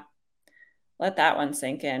 Yeah. Let that one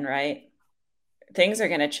sink in, right? Things are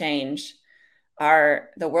going to change.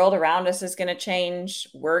 The world around us is going to change.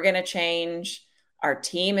 We're going to change. Our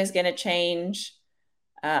team is going to change.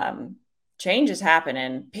 Change is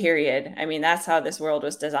happening, period. I mean, that's how this world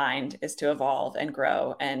was designed, is to evolve and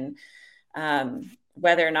grow. And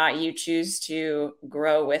whether or not you choose to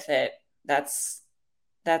grow with it, that's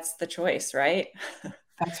the choice, right?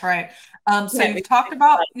 That's right. So we've talked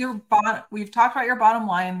about your bottom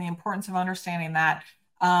line, the importance of understanding that.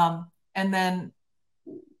 And then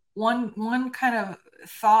one kind of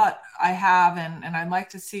thought I have, and I'd like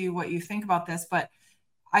to see what you think about this, but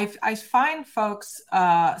I find folks,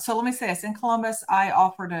 so let me say this, in Columbus, I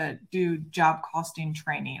offer to do job costing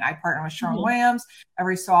training. I partner with Sherwin Williams.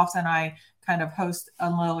 Every so often I kind of host a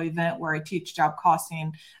little event where I teach job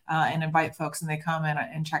costing and invite folks, and they come in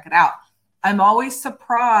and check it out. I'm always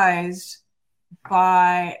surprised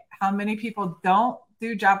by how many people don't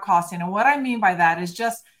do job costing. And what I mean by that is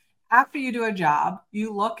just after you do a job,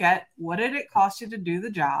 you look at what did it cost you to do the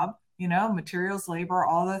job, you know, materials, labor,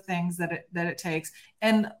 all the things that it takes,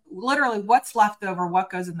 and literally what's left over, what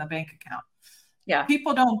goes in the bank account. Yeah.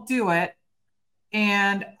 People don't do it.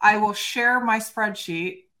 And I will share my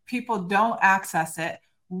spreadsheet. People don't access it.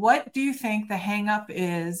 What do you think the hang up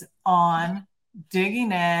is on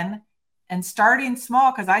digging in and starting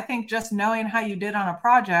small? Because I think just knowing how you did on a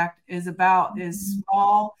project is about as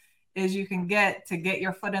small as you can get to get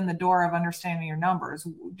your foot in the door of understanding your numbers.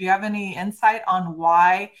 Do you have any insight on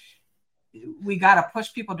why we got to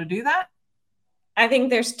push people to do that? I think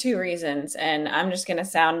there's two reasons, and I'm just going to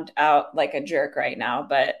sound out like a jerk right now,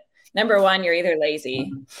 but number one, you're either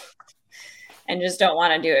lazy and just don't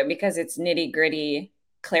want to do it because it's nitty gritty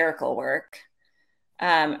clerical work.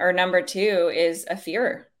 Or number two is a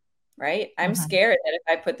fear, right? I'm scared that if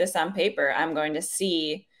I put this on paper, I'm going to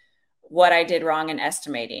see what I did wrong in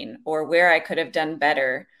estimating or where I could have done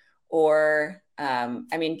better. Or,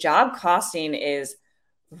 I mean, job costing is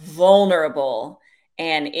vulnerable,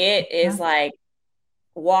 and it is like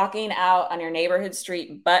walking out on your neighborhood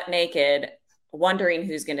street butt naked, wondering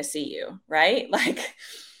who's going to see you, right? Like,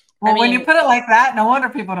 well, when you put it like that, no wonder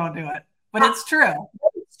people don't do it, but it's true.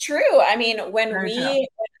 It's true. I mean, when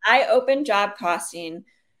I open job costing,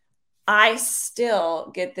 I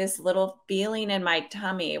still get this little feeling in my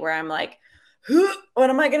tummy where I'm like, what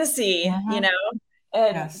am I going to see? You know,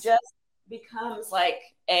 and it just becomes like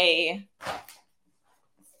a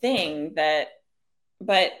thing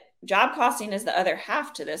but job costing is the other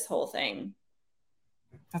half to this whole thing.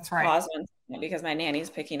 That's right. Pause one second because my nanny's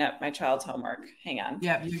picking up my child's homework. Hang on.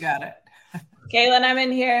 Yep, you got it. Kaylin, I'm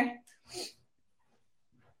in here.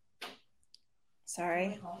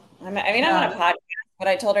 Sorry. I'm on a podcast, but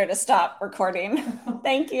I told her to stop recording.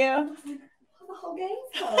 Thank you. The whole game.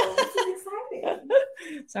 This is exciting.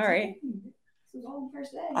 Sorry. This was all the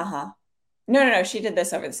first day. No. She did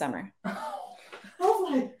this over the summer. Oh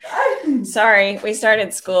my God. Sorry, we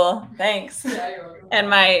started school. Thanks. And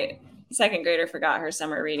my second grader forgot her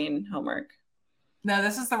summer reading homework. No,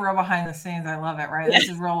 this is the real behind the scenes. I love it, right? This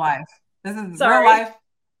is real life. This is real life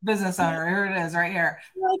business owner. Here it is right here.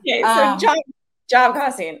 Okay, so job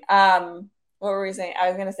costing. What were we saying? I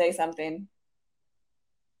was going to say something.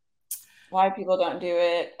 Why people don't do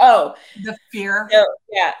it. Oh, the fear.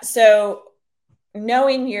 So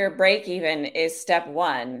knowing your break even is step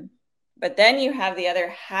one. But then you have the other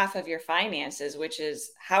half of your finances, which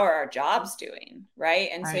is how are our jobs doing, right?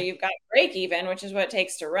 And so you've got break even, which is what it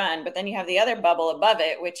takes to run. But then you have the other bubble above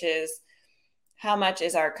it, which is how much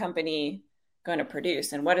is our company going to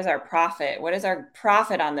produce? And what is our profit? What is our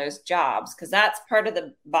profit on those jobs? Because that's part of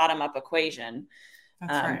the bottom up equation.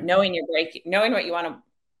 That's right. Knowing what you want to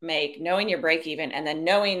make, knowing your break even, and then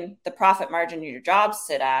knowing the profit margin your jobs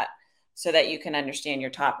sit at so that you can understand your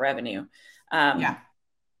top revenue.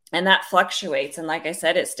 And that fluctuates. And like I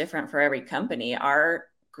said, it's different for every company. Our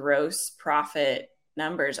gross profit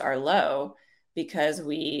numbers are low because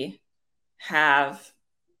we have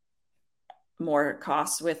more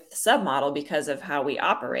costs with submodel because of how we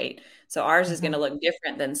operate. So ours is going to look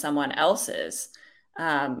different than someone else's.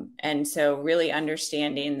 And so really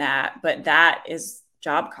understanding that, but that is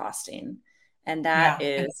job costing. And that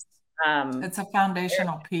is, it's a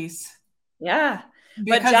foundational piece. Yeah.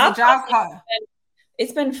 Because but job costing,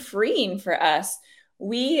 it's been freeing for us.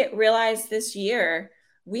 We realized this year,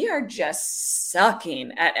 we are just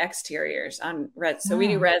sucking at exteriors on res. So we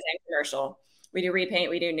do res and commercial. We do repaint,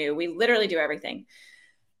 we do new. We literally do everything.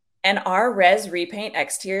 And our res repaint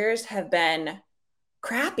exteriors have been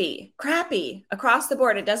crappy across the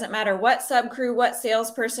board. It doesn't matter what sub crew, what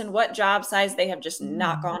salesperson, what job size, they have just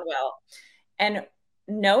not gone well. And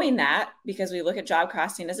knowing that, because we look at job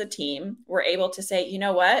costing as a team, we're able to say, you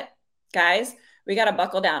know what, guys, we got to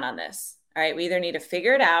buckle down on this. All right. We either need to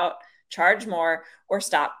figure it out, charge more, or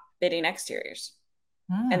stop bidding exteriors.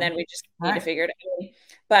 And then we just need to figure it out.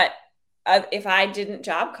 But if I didn't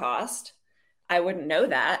job cost, I wouldn't know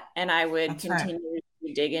that. And I would continue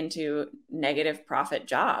to dig into negative profit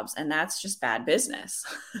jobs. And that's just bad business.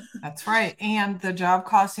 That's right. And the job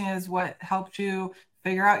costing is what helped you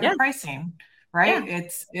figure out your pricing, right? Yeah.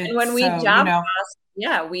 It's and when we job cost,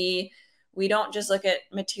 we don't just look at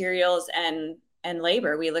materials and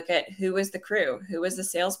labor. We look at who was the crew, who was the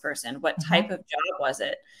salesperson, what type of job was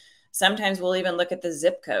it. Sometimes we'll even look at the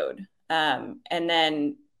zip code, and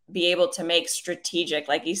then be able to make strategic,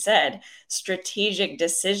 like you said, strategic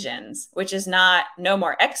decisions, which is not no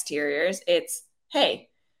more exteriors. It's, hey,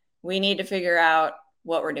 we need to figure out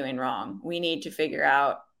what we're doing wrong. We need to figure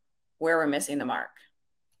out where we're missing the mark.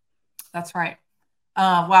 That's right.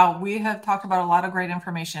 Wow. We have talked about a lot of great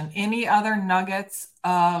information. Any other nuggets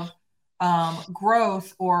of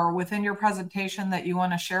growth or within your presentation that you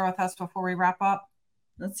want to share with us before we wrap up?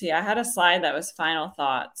 Let's see. I had a slide that was final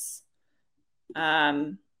thoughts.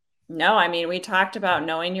 No, I mean, we talked about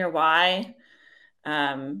knowing your why,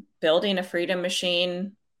 building a freedom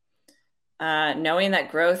machine, knowing that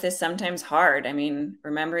growth is sometimes hard. I mean,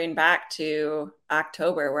 remembering back to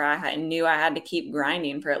October where I knew I had to keep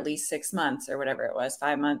grinding for at least 6 months or whatever it was,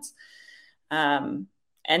 5 months. And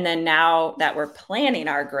then now that we're planning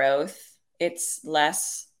our growth, it's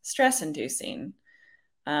less stress inducing.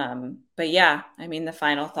 But yeah, I mean, the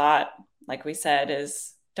final thought, like we said,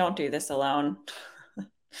 is don't do this alone.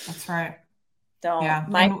 That's right. Don't. Yeah.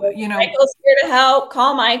 Michael's here to help.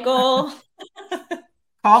 Call Michael.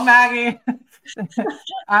 Call Maggie.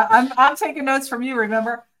 I'm taking notes from you,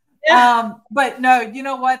 remember? Yeah. But no, you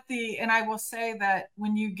know what? And I will say that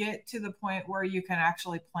when you get to the point where you can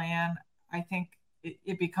actually plan, I think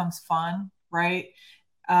it becomes fun, right?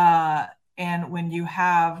 And when you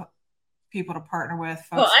have people to partner with,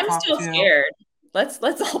 folks I'm still scared.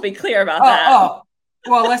 Let's all be clear about that.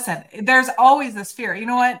 Well, listen, there's always this fear. You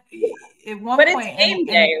know what? At one point, it's game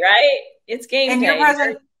day, right? It's game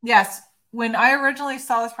day. Yes. When I originally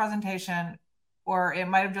saw this presentation, or it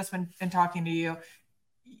might have just been talking to you,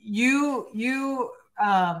 you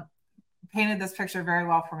painted this picture very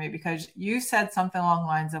well for me, because you said something along the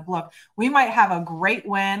lines of, look, we might have a great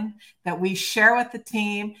win that we share with the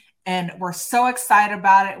team, and we're so excited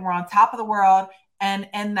about it, and we're on top of the world. And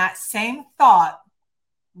that same thought,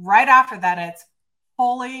 right after that, it's,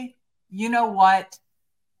 holy, you know what?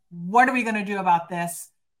 What are we going to do about this?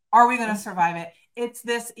 Are we going to survive it? It's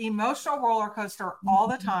this emotional roller coaster all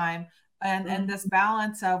the time. And this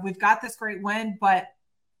balance of, we've got this great win, but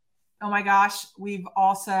oh my gosh, we've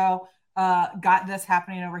also got this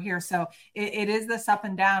happening over here. So it is this up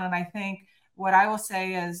and down. And I think what I will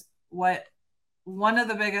say is, one of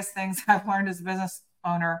the biggest things I've learned as a business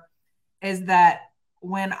owner is that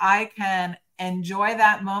when I can enjoy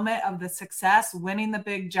that moment of the success, winning the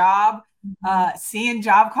big job, seeing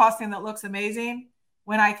job costing that looks amazing,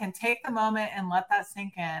 when I can take the moment and let that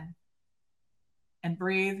sink in and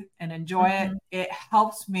breathe and enjoy it, it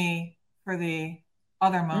helps me for the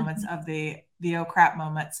other moments of the oh crap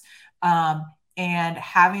moments. And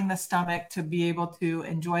having the stomach to be able to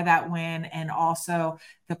enjoy that win, and also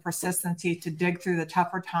the persistency to dig through the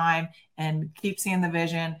tougher time and keep seeing the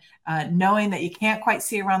vision, knowing that you can't quite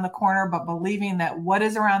see around the corner, but believing that what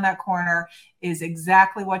is around that corner is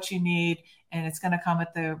exactly what you need, and it's going to come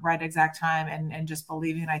at the right exact time. And just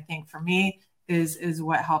believing, I think for me, is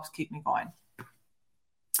what helps keep me going.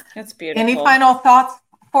 That's beautiful. Any final thoughts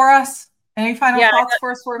for us? Any final thoughts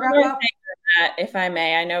for us before we wrap up? If I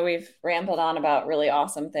may, I know we've rambled on about really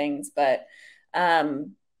awesome things, but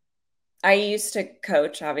I used to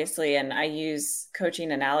coach, obviously, and I use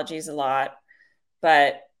coaching analogies a lot,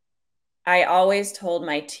 but I always told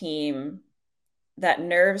my team that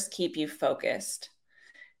nerves keep you focused.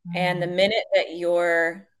 And the minute that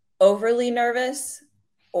you're overly nervous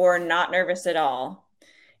or not nervous at all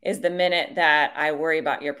is the minute that I worry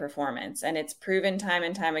about your performance. And it's proven time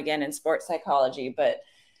and time again in sports psychology, but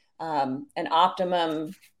an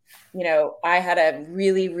optimum, I had a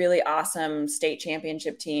really, really awesome state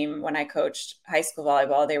championship team when I coached high school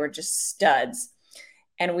volleyball. They were just studs.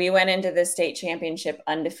 And we went into the state championship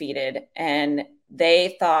undefeated, and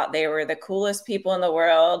they thought they were the coolest people in the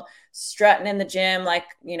world, strutting in the gym like,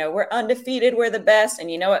 we're undefeated, we're the best.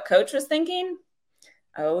 And you know what coach was thinking?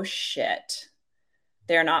 Oh, shit.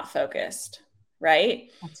 They're not focused,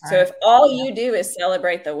 right? Right. So if all you do is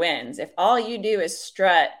celebrate the wins, if all you do is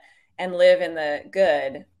strut and live in the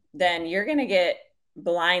good, then you're going to get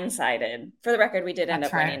blindsided. For the record, we did end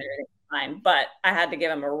up winning everything fine, but I had to give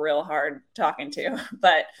them a real hard talking to.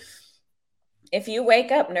 But if you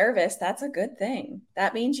wake up nervous, that's a good thing.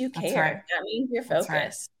 That means you care. That means you're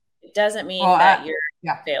focused. It doesn't mean that you're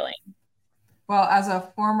failing. Well, as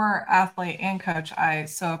a former athlete and coach, I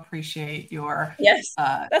so appreciate your that's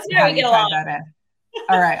how we get along. That in.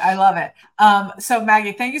 All right, I love it. So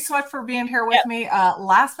Maggie, thank you so much for being here with me.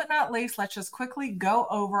 Last but not least, let's just quickly go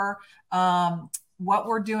over what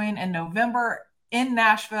we're doing in November in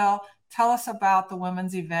Nashville. Tell us about the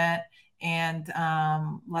women's event, and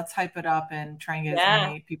let's hype it up and try and get as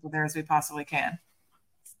many people there as we possibly can.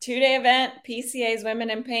 2-day event, PCA's Women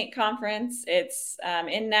in Paint Conference. It's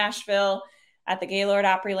in Nashville at the Gaylord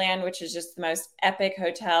Opryland, which is just the most epic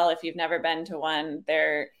hotel. If you've never been to one,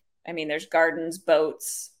 there's gardens,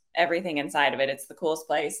 boats, everything inside of it. It's the coolest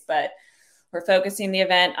place, but we're focusing the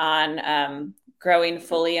event on growing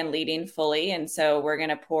fully and leading fully. And so we're going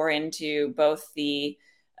to pour into both the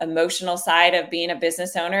emotional side of being a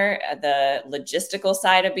business owner, the logistical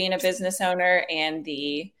side of being a business owner, and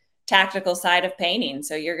the tactical side of painting.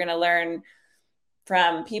 So you're going to learn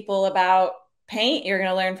from people about paint. You're going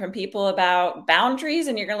to learn from people about boundaries,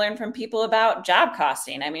 and you're going to learn from people about job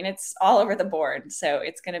costing. I mean, it's all over the board. So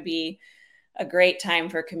it's going to be a great time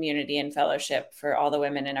for community and fellowship for all the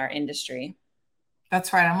women in our industry.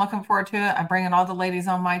 That's right. I'm looking forward to it. I'm bringing all the ladies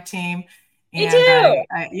on my team. Me too.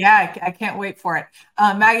 I can't wait for it.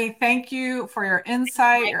 Maggie, thank you for your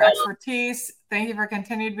insight, your expertise. Thank you for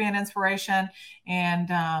continuing to be an inspiration. And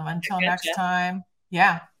until next time.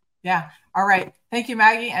 Yeah. All right. Thank you,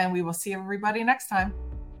 Maggie. And we will see everybody next time.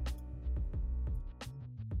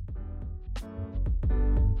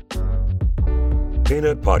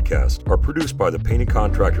 PaintNet podcasts are produced by the Painting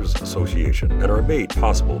Contractors Association and are made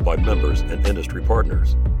possible by members and industry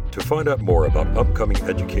partners. To find out more about upcoming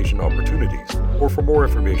education opportunities or for more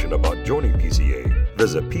information about joining PCA,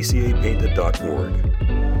 visit pcapainted.org.